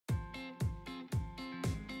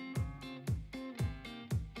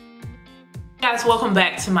Guys, welcome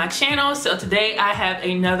back to my channel. So today I have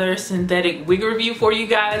another synthetic wig review for you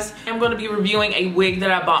guys. I'm going to be reviewing a wig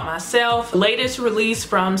that I bought myself, latest release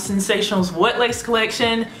from Sensationnel's Wet Lace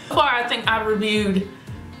collection. So far I think I've reviewed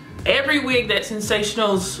every wig that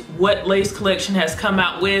Sensationnel's Wet Lace collection has come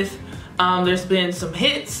out with. There's been some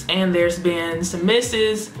hits and there's been some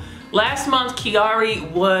misses. Last month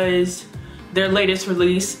Kiari was their latest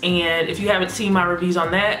release, and if you haven't seen my reviews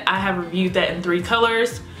on that, I have reviewed that in 3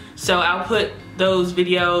 colors. So I'll put those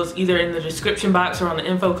videos either in the description box or on the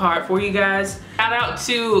info card for you guys. Shout out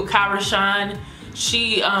to Kyra Shine.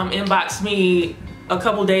 She inboxed me a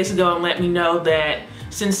couple days ago and let me know that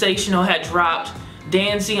Sensationnel had dropped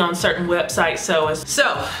DANZIE on certain websites.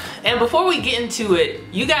 And before we get into it,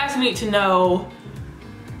 you guys need to know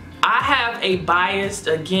I have a bias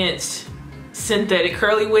against synthetic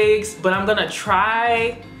curly wigs, but I'm gonna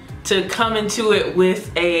try to come into it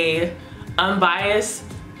with a unbiased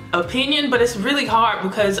opinion, but it's really hard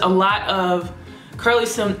because a lot of curly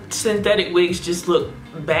synthetic wigs just look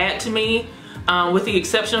bad to me, with the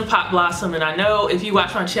exception of Pop Blossom. And I know if you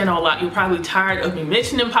watch my channel a lot, you're probably tired of me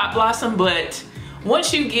mentioning Pop Blossom, but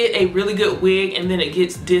once you get a really good wig and then it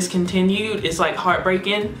gets discontinued, it's like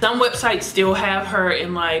heartbreaking. Some websites still have her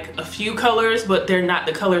in like a few colors, but they're not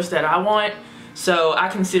the colors that I want, so I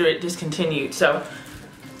consider it discontinued. So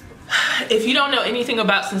if you don't know anything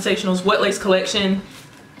about Sensationnel's Wet Lace collection,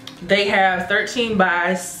 they have 13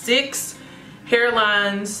 by 6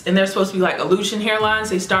 hairlines, and they're supposed to be like illusion hairlines.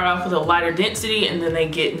 They start off with a lighter density and then they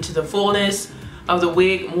get into the fullness of the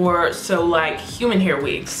wig, more so like human hair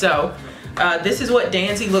wigs. So this is what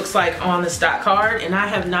DANZIE looks like on the stock card, and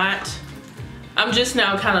I'm just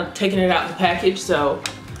now kind of taking it out of the package. So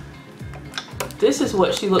this is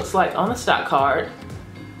what she looks like on the stock card.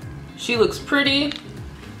 She looks pretty,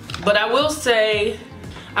 but I will say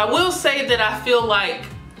that I feel like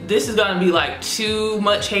this is gonna be like too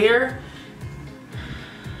much hair.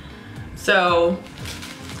 So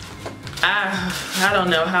I don't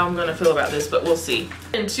know how I'm gonna feel about this, but we'll see.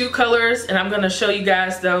 In 2 colors, and I'm gonna show you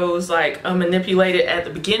guys those like manipulated at the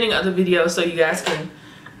beginning of the video so you guys can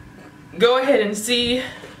go ahead and see.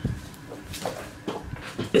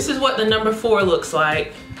 This is what the number 4 looks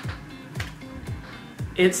like.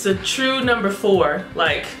 It's a true number 4.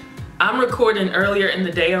 Like, I'm recording earlier in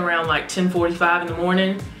the day around like 10:45 in the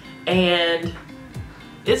morning, and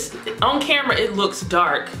it's on camera it looks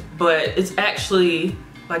dark, but it's actually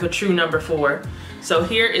like a true number 4. So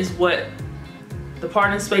here is what the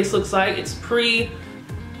parting space looks like. It's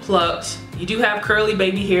pre-plucked. You do have curly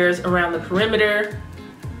baby hairs around the perimeter.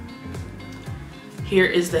 Here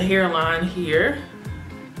is the hairline here.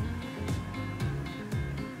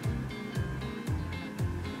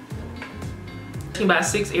 By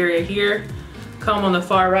 6 area here, comb on the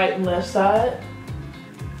far right and left side,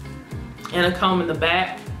 and a comb in the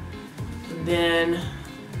back, and then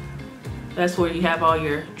that's where you have all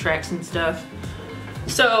your tracks and stuff.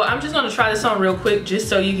 So I'm just going to try this on real quick just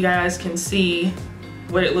so you guys can see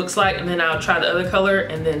what it looks like, and then I'll try the other color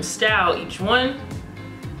and then style each one.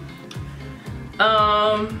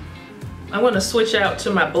 I'm going to switch out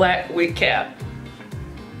to my black wig cap.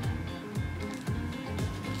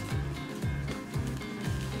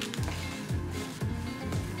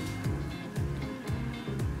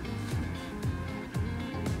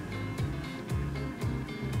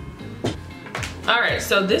 Alright,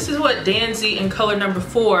 so this is what DANZIE in color number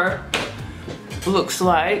 4 looks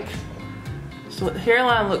like. So what the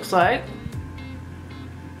hairline looks like.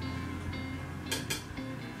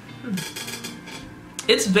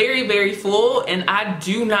 It's very, very full, and I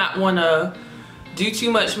do not want to do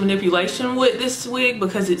too much manipulation with this wig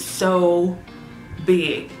because it's so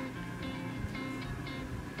big.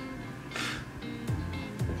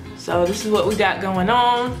 So this is what we got going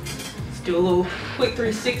on. Let's do a little quick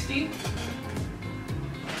 360.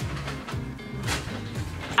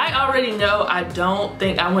 I already know I don't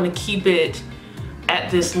think I want to keep it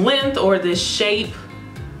at this length or this shape.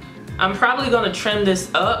 I'm probably going to trim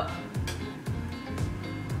this up.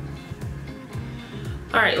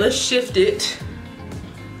 Alright, let's shift it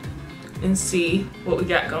and see what we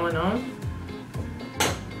got going on.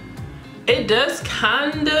 It does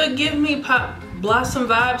kinda give me Pop Blossom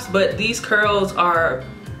vibes, but these curls are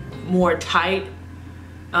more tight.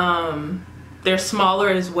 They're smaller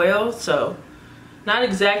as well, so not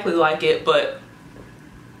exactly like it, but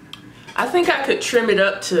I think I could trim it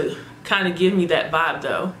up to kind of give me that vibe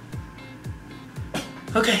though.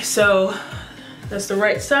 Okay, so that's the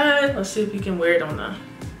right side. Let's see if you can wear it on the...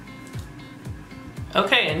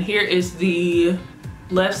 Okay, and here is the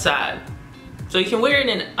left side. So you can wear it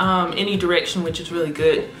in any direction, which is really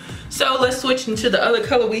good. So let's switch into the other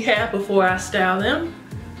color we have before I style them.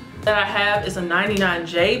 That I have is a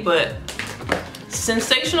 99J, but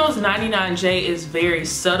Sensational's 99J is very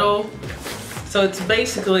subtle. So it's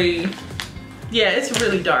basically, yeah, it's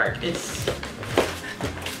really dark. It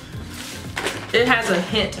has a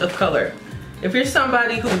hint of color. If you're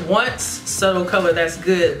somebody who wants subtle color, that's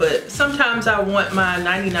good, but sometimes I want my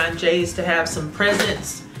 99Js to have some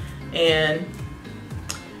presence, and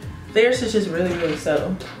theirs is just really, really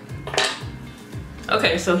subtle.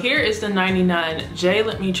 Okay, so here is the 99J.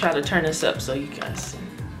 Let me try to turn this up so you guys see.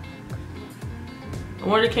 I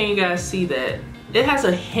wonder, can you guys see that? It has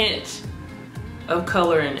a hint of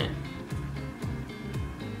color in it.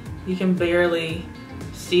 You can barely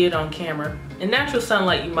see it on camera. In natural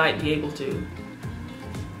sunlight, you might be able to.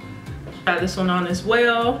 Try this one on as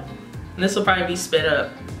well. And this will probably be sped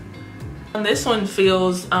up. And this one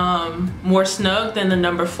feels more snug than the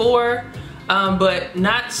number 4. But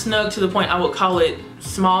not snug to the point I would call it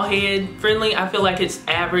small head friendly. I feel like it's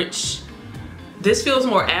average. This feels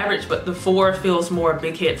more average, but the 4 feels more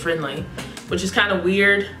big head friendly, which is kind of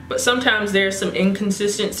weird. But sometimes there's some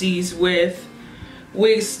inconsistencies with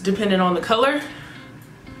wigs depending on the color.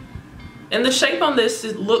 And the shape on this,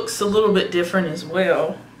 it looks a little bit different as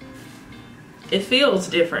well. It feels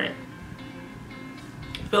different.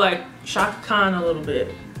 I feel like Shaka Khan a little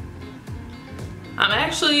bit. I'm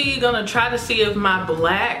actually gonna try to see if my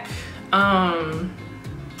black,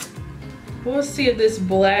 we'll see if this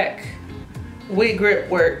black wig grip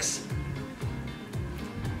works.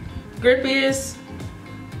 Grip is,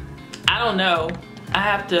 I don't know.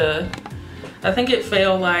 I think it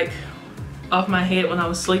fell like off my head when I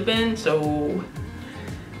was sleeping, so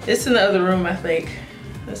it's in the other room, I think.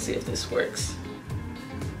 Let's see if this works.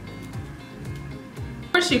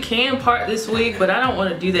 Of course you can part this wig, but I don't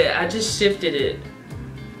want to do that. I just shifted it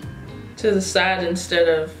to the side instead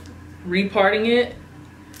of reparting it.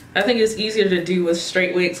 I think it's easier to do with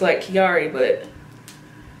straight wigs like Kiari, but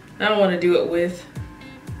I don't want to do it with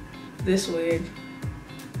this wig.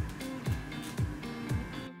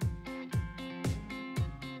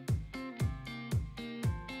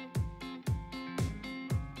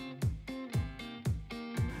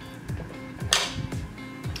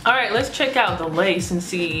 All right, let's check out the lace and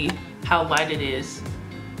see how light it is.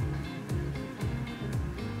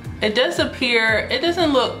 It does appear, it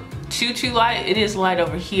doesn't look too light. It is light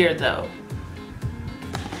over here though.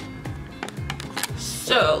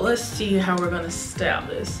 So let's see how we're gonna style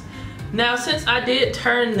this. Now, since I did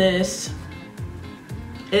turn this,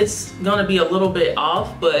 it's gonna be a little bit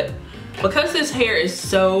off, but because this hair is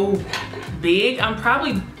so big, I'm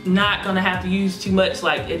probably not gonna have to use too much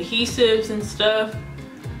like adhesives and stuff.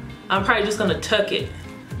 I'm probably just gonna tuck it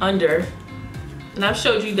under. And I've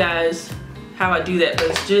showed you guys how I do that, but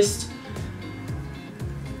it's just,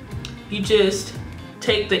 you just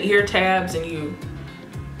take the ear tabs and you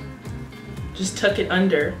just tuck it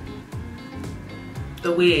under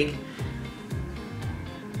the wig.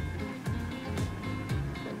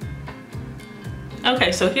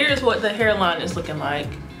 Okay, so here's what the hairline is looking like.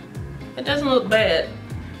 It doesn't look bad.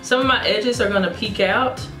 Some of my edges are gonna peek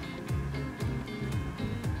out.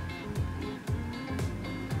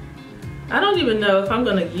 I don't even know if I'm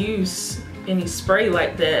gonna use any spray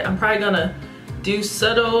like that. I'm probably gonna do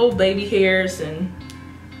subtle baby hairs and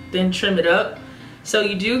then trim it up. So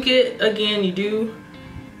you do get, again, you do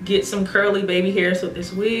get some curly baby hairs with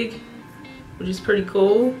this wig, which is pretty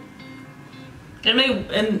cool.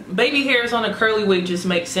 And baby hairs on a curly wig just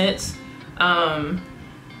make sense.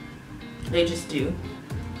 They just do.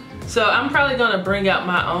 So I'm probably gonna bring out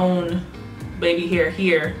my own baby hair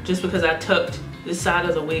here just because I tucked this side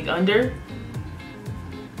of the wig under.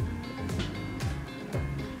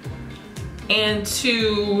 And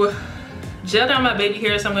to gel down my baby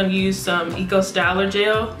hairs, I'm gonna use some Eco Styler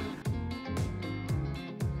gel.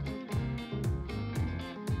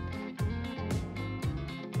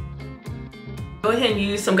 Go ahead and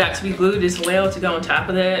use some Got To Be Glued as well to go on top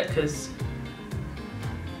of that, because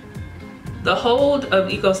the hold of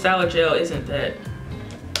Eco Styler gel isn't that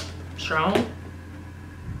strong.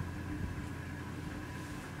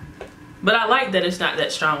 But I like that it's not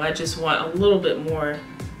that strong. I just want a little bit more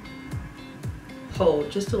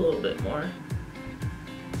hold, just a little bit more.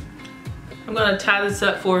 I'm gonna tie this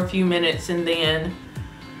up for a few minutes and then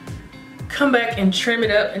come back and trim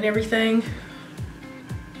it up and everything.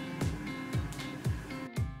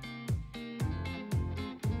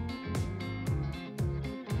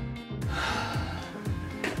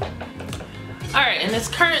 All right, in its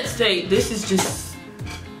current state, this is just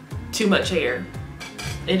too much hair.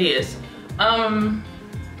 It is.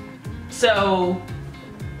 So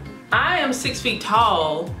I am 6 feet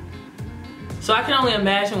tall, so I can only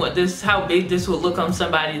imagine how big this would look on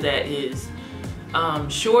somebody that is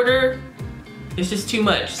shorter. It's just too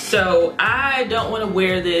much. So I don't want to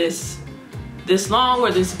wear this long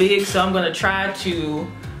or this big, so I'm going to try to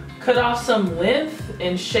cut off some length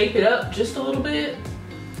and shape it up just a little bit.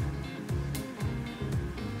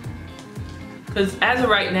 Because as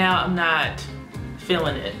of right now, I'm not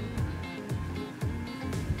feeling it.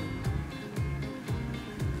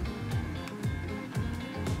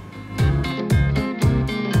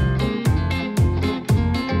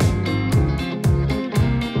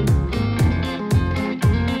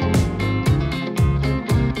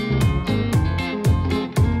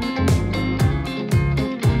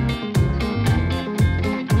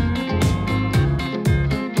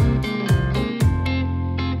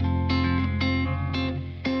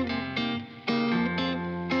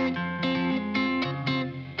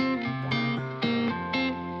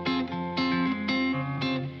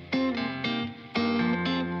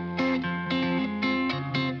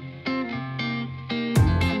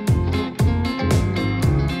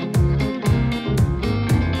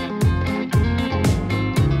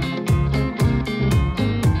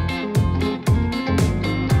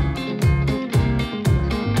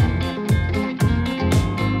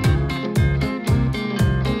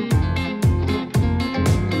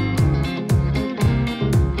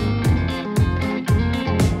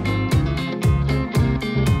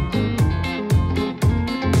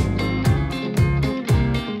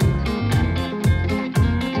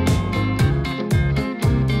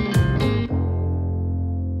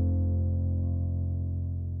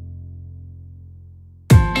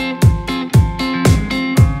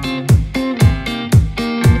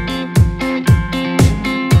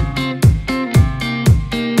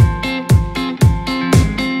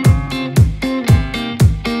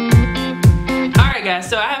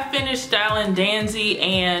 So I have finished styling DANZIE,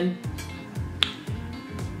 and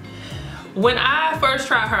when I first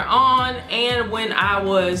tried her on and when I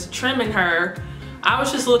was trimming her, I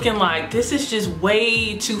was just looking like, this is just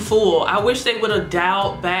way too full. I wish they would have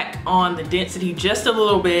dialed back on the density just a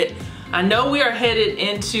little bit. I know we are headed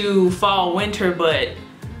into fall winter, but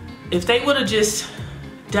if they would have just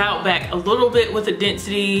dialed back a little bit with the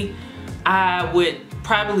density, I would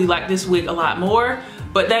probably like this wig a lot more.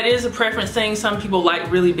 But that is a preference thing. Some people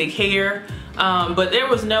like really big hair. But there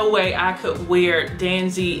was no way I could wear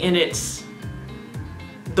DANZIE in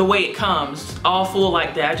the way it comes, all full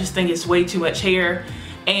like that. I just think it's way too much hair.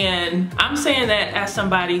 And I'm saying that as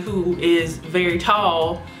somebody who is very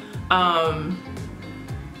tall.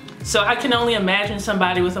 So I can only imagine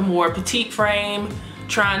somebody with a more petite frame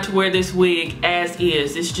trying to wear this wig as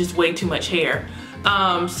is. It's just way too much hair.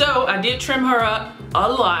 So I did trim her up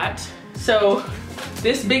a lot. So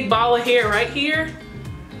this big ball of hair right here,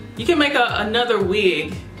 you can make another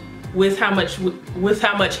wig with how much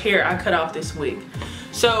hair I cut off this wig.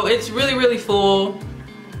 So it's really full.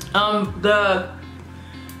 The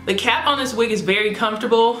cap on this wig is very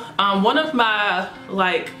comfortable. One of my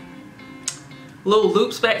like little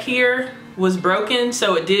loops back here was broken,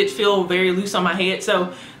 so it did feel very loose on my head.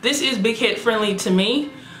 So this is big head friendly to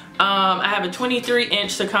me. I have a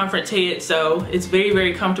 23-inch circumference head, so it's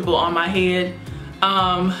very comfortable on my head.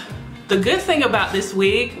 The good thing about this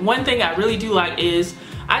wig, one thing I really do like, is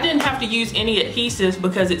I didn't have to use any adhesives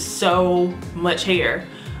because it's so much hair.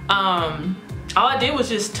 All I did was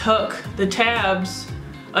just tuck the tabs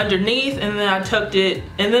underneath, and then I tucked it,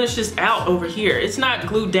 and then it's just out over here. It's not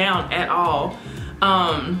glued down at all.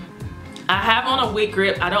 I have on a wig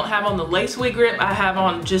grip. I don't have on the lace wig grip. I have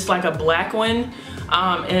on just like a black one.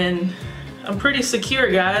 And I'm pretty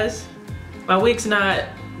secure, guys. My wig's not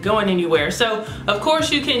going anywhere. So of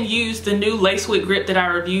course you can use the new lace wig grip that I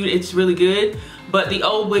reviewed. It's really good, but the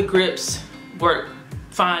old wig grips work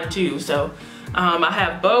fine too. So I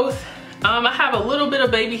have both. I have a little bit of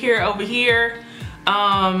baby hair over here.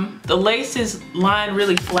 The lace is lying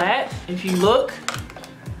really flat if you look,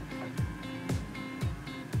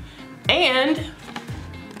 and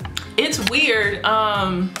it's weird.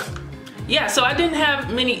 Yeah, so I didn't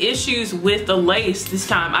have many issues with the lace this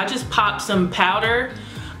time. I just popped some powder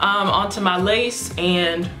onto my lace,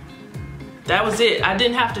 and that was it. I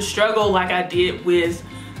didn't have to struggle like I did with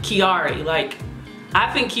Chiari. Like,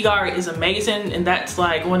 I think Chiari is amazing, and that's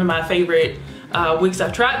like one of my favorite wigs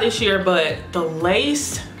I've tried this year, but the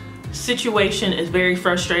lace situation is very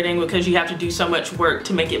frustrating because you have to do so much work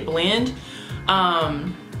to make it blend.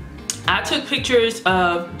 I took pictures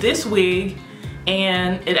of this wig,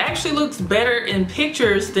 and it actually looks better in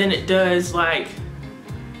pictures than it does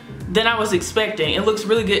than I was expecting. It looks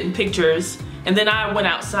really good in pictures, And then I went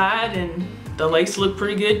outside and the lace looked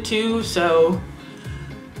pretty good too. So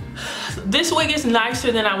this wig is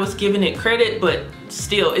nicer than I was giving it credit, but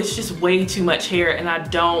still, it's just way too much hair and I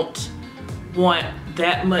don't want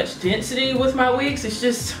that much density with my wigs. It's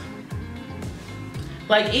just,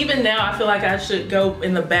 like, even now I feel like I should go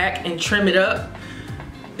in the back and trim it up.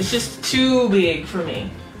 It's just too big for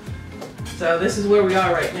me. So this is where we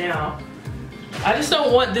are right now. I just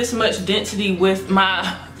don't want this much density with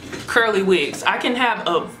my curly wigs. I can have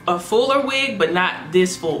a fuller wig, but not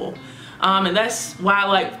this full. And that's why I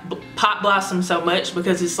like Pop Blossom so much,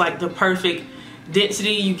 because it's like the perfect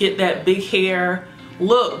density. You get that big hair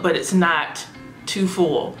look, but it's not too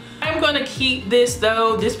full. I'm gonna keep this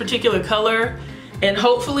though, this particular color, and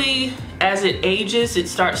hopefully as it ages, it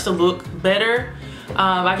starts to look better.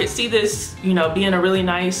 I could see this, you know, being a really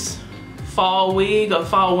nice fall wig, a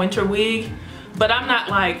fall winter wig, but I'm not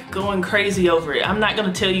like going crazy over it. I'm not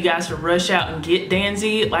gonna tell you guys to rush out and get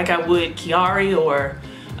DANZIE like I would Kiari or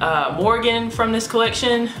Morgan from this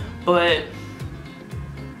collection, but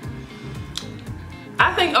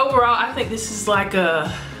I think overall, I think this is like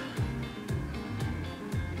a,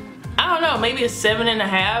 I don't know, maybe a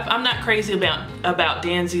 7.5. I'm not crazy about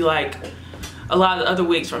DANZIE like a lot of the other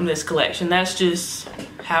wigs from this collection. That's just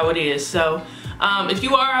how it is. So if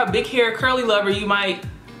you are a big hair curly lover, you might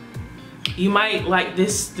like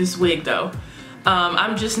this wig though.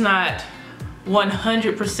 I'm just not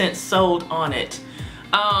 100% sold on it.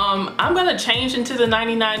 I'm gonna change into the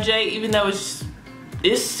 99J, even though it's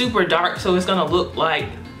super dark, so it's gonna look like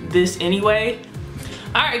this anyway.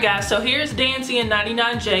 Alright guys, so here's DANZIE in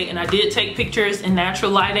 99J, and I did take pictures in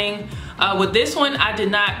natural lighting. With this one, I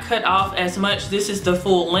did not cut off as much. This is the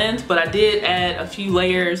full length, but I did add a few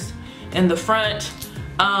layers in the front.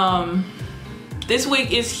 This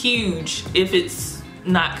wig is huge if it's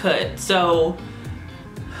not cut. So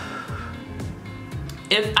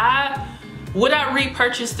would I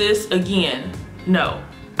repurchase this again? No.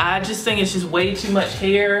 I just think it's just way too much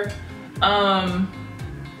hair.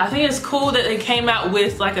 I think it's cool that they came out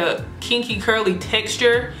with like a kinky curly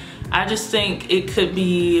texture. I just think it could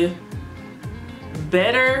be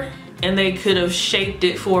better, and they could have shaped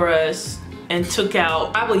it for us and took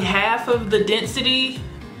out probably half of the density.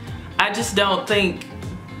 I just don't think,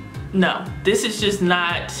 no, this is just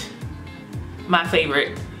not my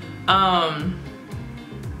favorite.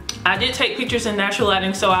 I did take pictures in natural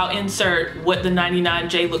lighting, so I'll insert what the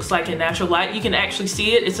 99J looks like in natural light. You can actually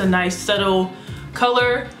see it. It's a nice subtle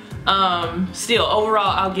color. Still,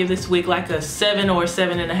 overall, I'll give this wig like a 7 or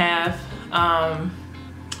 7.5.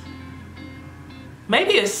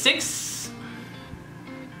 Maybe a 6.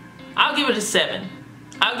 I'll give it a 7.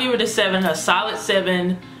 I'll give it a 7, a solid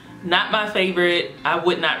 7. Not my favorite. I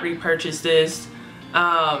would not repurchase this.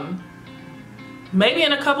 Maybe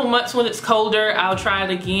in a couple months when it's colder, I'll try it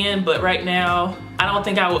again, but right now, I don't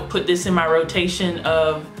think I would put this in my rotation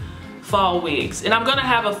of fall wigs. And I'm gonna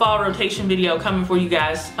have a fall rotation video coming for you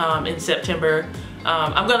guys in September.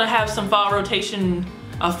 I'm gonna have some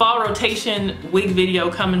a fall rotation wig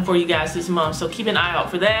video coming for you guys this month, so keep an eye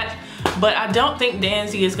out for that. But I don't think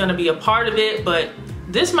DANZIE is gonna be a part of it, but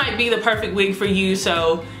this might be the perfect wig for you.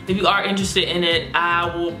 So if you are interested in it,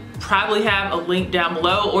 I will probably have a link down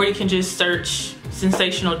below, or you can just search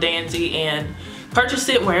Sensational DANZIE and purchase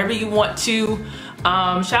it wherever you want to.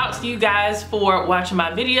 Shout out to you guys for watching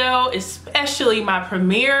my video, especially my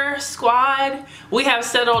Premier Squad. We have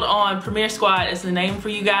settled on Premier Squad as the name for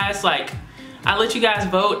you guys. Like, I let you guys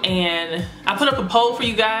vote, and I put up a poll for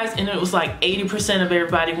you guys, and it was like 80% of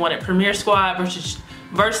everybody wanted Premier Squad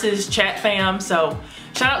versus Chat Fam. So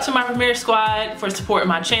shout out to my Premier Squad for supporting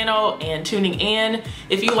my channel and tuning in.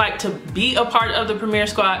 If you like to be a part of the Premier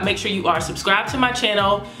Squad, make sure you are subscribed to my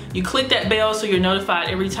channel. You click that bell so you're notified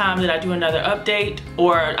every time that I do another update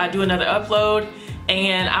or I do another upload.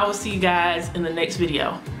 And I will see you guys in the next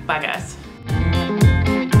video. Bye guys.